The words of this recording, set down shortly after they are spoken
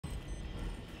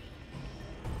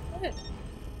What?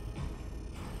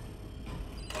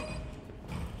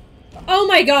 Oh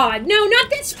my god! No,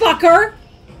 not this fucker!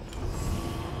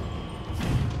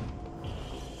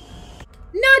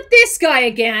 Not this guy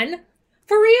again!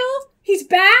 For real? He's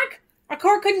back? Our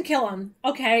car couldn't kill him.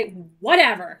 Okay,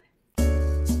 whatever.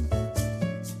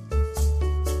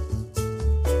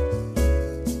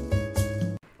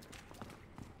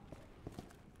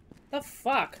 The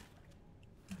fuck?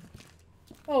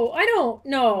 Oh, I don't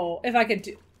know if I could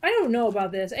do... I don't know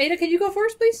about this. Ada, can you go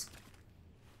first, please?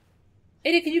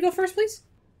 Ada, can you go first, please?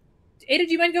 Ada,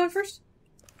 do you mind going first?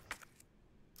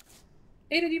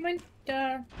 Ada, do you mind,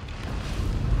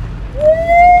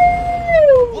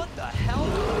 Woo! What the hell?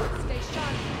 Stay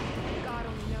sharp. God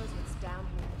only knows what's down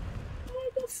here.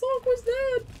 What the fuck was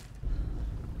that?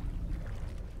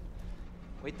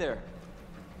 Wait there.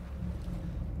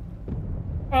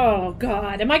 Oh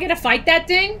god, am I gonna fight that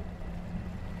thing?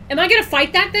 Am I gonna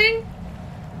fight that thing?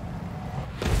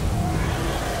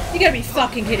 You gotta be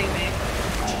fucking kidding me.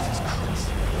 Jesus Christ.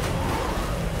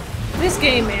 This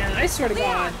game, man, I swear to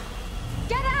God.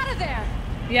 Get out of there!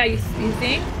 Yeah, you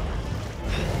think?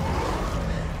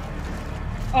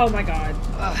 Oh my god.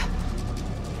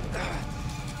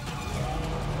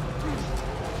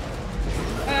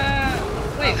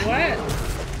 Wait, what?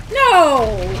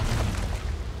 No!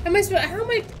 Am I supposed- how am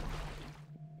I-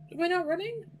 am I not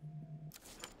running?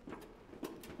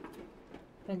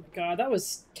 Oh my god, that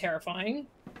was terrifying.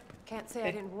 Can't say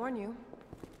I didn't warn you.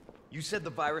 You said the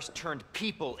virus turned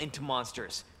people into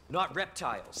monsters, not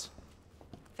reptiles.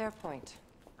 Fair point.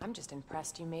 I'm just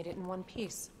impressed you made it in one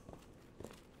piece.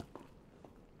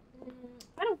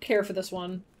 I don't care for this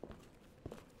one.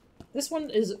 This one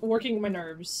is working my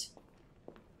nerves.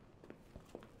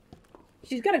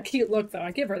 She's got a cute look, though.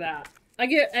 I give her that.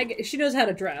 She knows how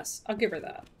to dress. I'll give her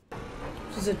that.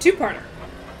 She's a two-parter.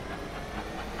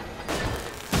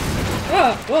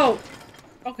 Whoa, whoa.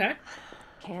 Okay.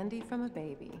 Candy from a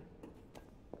baby.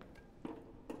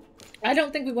 I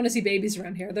don't think we want to see babies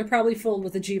around here. They're probably full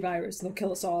with the G virus. They'll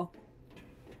kill us all.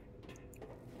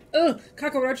 Ugh,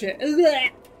 cockroaches.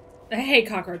 Ugh. I hate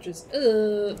cockroaches.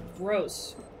 Ugh,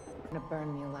 gross. Gonna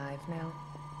burn me alive now.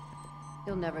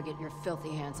 You'll never get your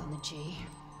filthy hands on the G.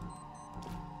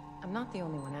 I'm not the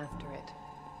only one after it.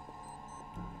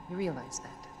 You realize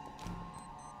that?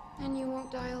 And you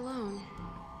won't die alone.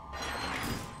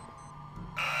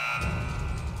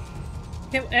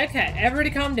 Okay,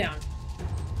 everybody calm down.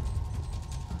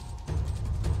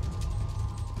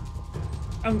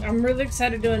 I'm really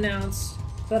excited to announce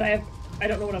that I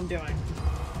don't know what I'm doing.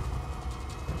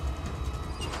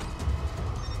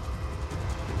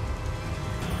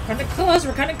 Cutting close,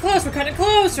 we're cutting close, we're cutting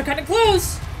close, we're cutting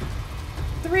close!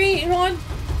 3, 1,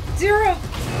 0!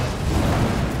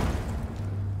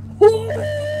 Woo!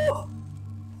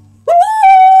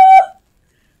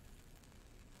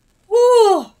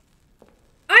 Woo!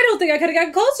 I don't think I could have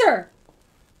gotten closer!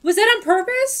 Was that on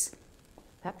purpose?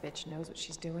 That bitch knows what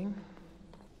she's doing.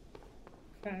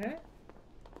 Okay.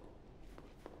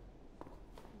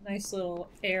 Nice little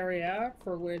area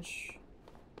for which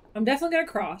I'm definitely gonna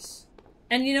cross.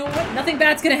 And you know what? Nothing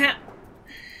bad's gonna happen.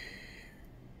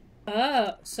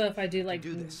 Oh, so if I do like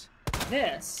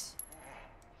this,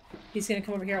 he's gonna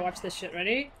come over here and watch this shit.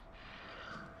 Ready?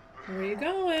 Where are you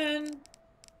going?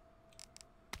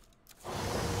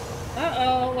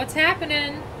 Uh-oh, what's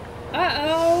happening?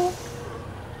 Uh-oh.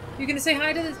 You gonna say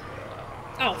hi to this?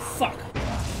 Oh, fuck.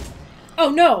 Oh,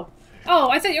 no. Oh,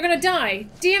 I thought you were gonna die.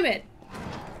 Damn it.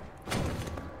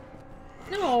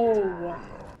 No.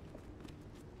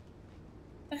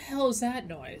 What the hell is that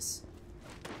noise?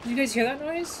 Did you guys hear that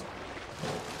noise?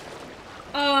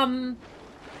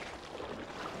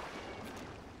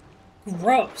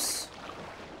 Gross.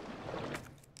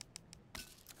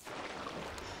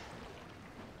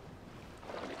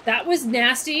 That was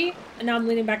nasty, and now I'm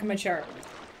leaning back in my chair.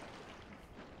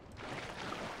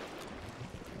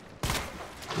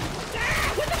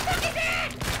 Ah, what the fuck is that?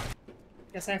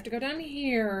 Guess I have to go down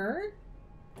here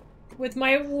with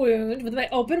my wound, with my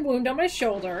open wound on my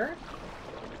shoulder.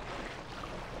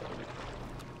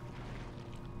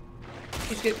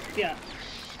 She's good. Yeah.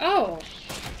 Oh.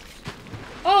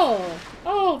 Oh.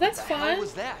 Oh, that's fun. What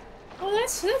was that? Oh,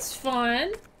 that's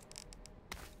fun.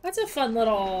 That's a fun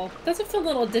little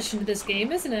addition to this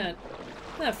game, isn't it?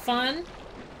 Isn't that fun?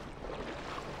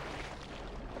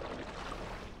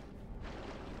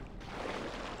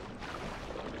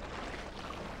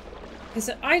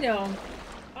 Because I know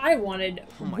I wanted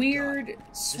weird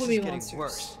swimmy monsters.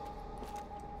 Worse.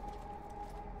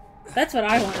 That's what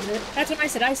I wanted. That's what I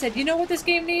said. I said, you know what this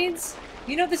game needs?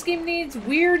 You know what this game needs?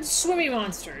 Weird swimmy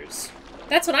monsters.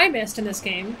 That's what I missed in this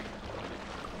game.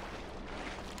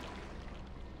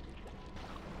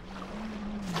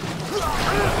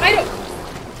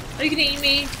 Are you gonna eat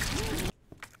me?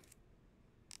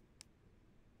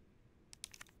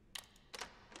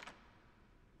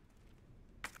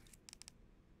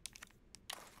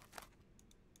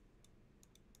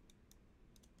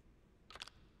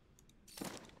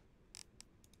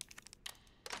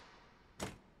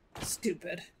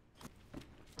 Stupid.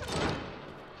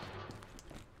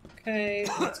 Okay,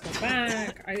 let's go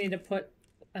back. I need to put...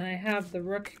 And I have the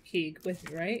rook key with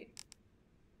me, right?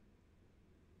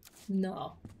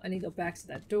 No. I need to go back to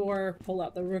that door, pull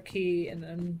out the rook key, and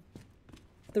then...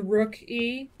 The rook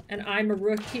E, and I'm a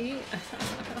rookie.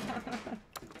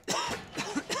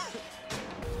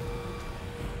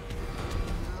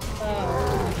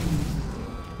 Oh.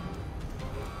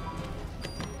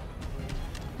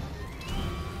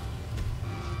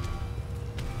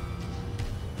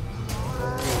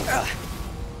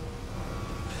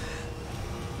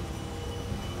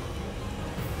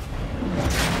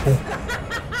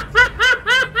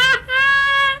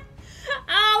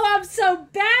 Oh, I'm so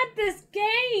bad at this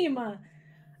game.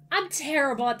 I'm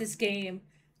terrible at this game.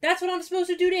 That's what I'm supposed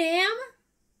to do to him?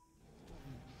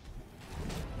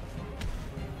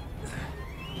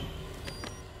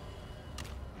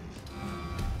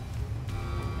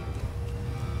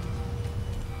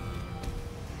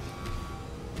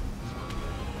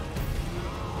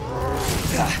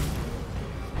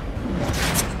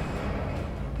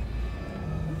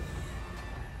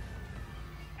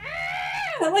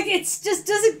 Like, it's just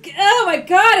doesn't... Oh my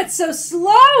god, it's so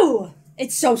slow!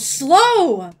 It's so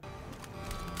slow!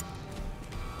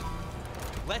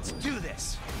 Let's do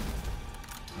this!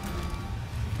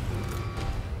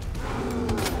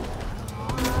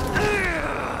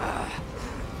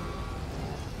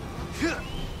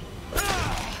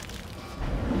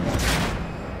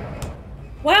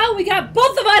 Well, we got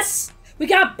both of us! We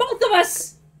got both of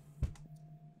us!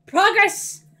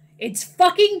 Progress! It's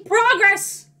fucking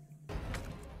progress!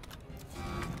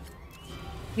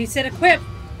 He said equip.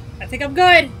 I think I'm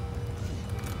good.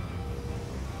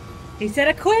 He said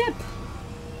equip.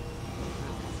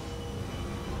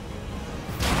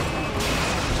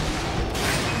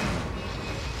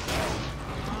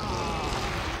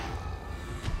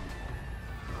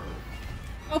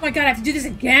 Oh my god, I have to do this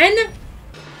again?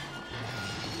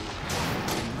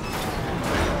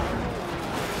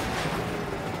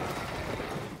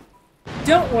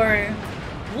 Don't worry.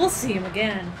 We'll see him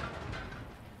again.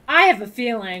 I have a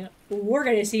feeling we're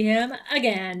gonna see him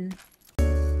again.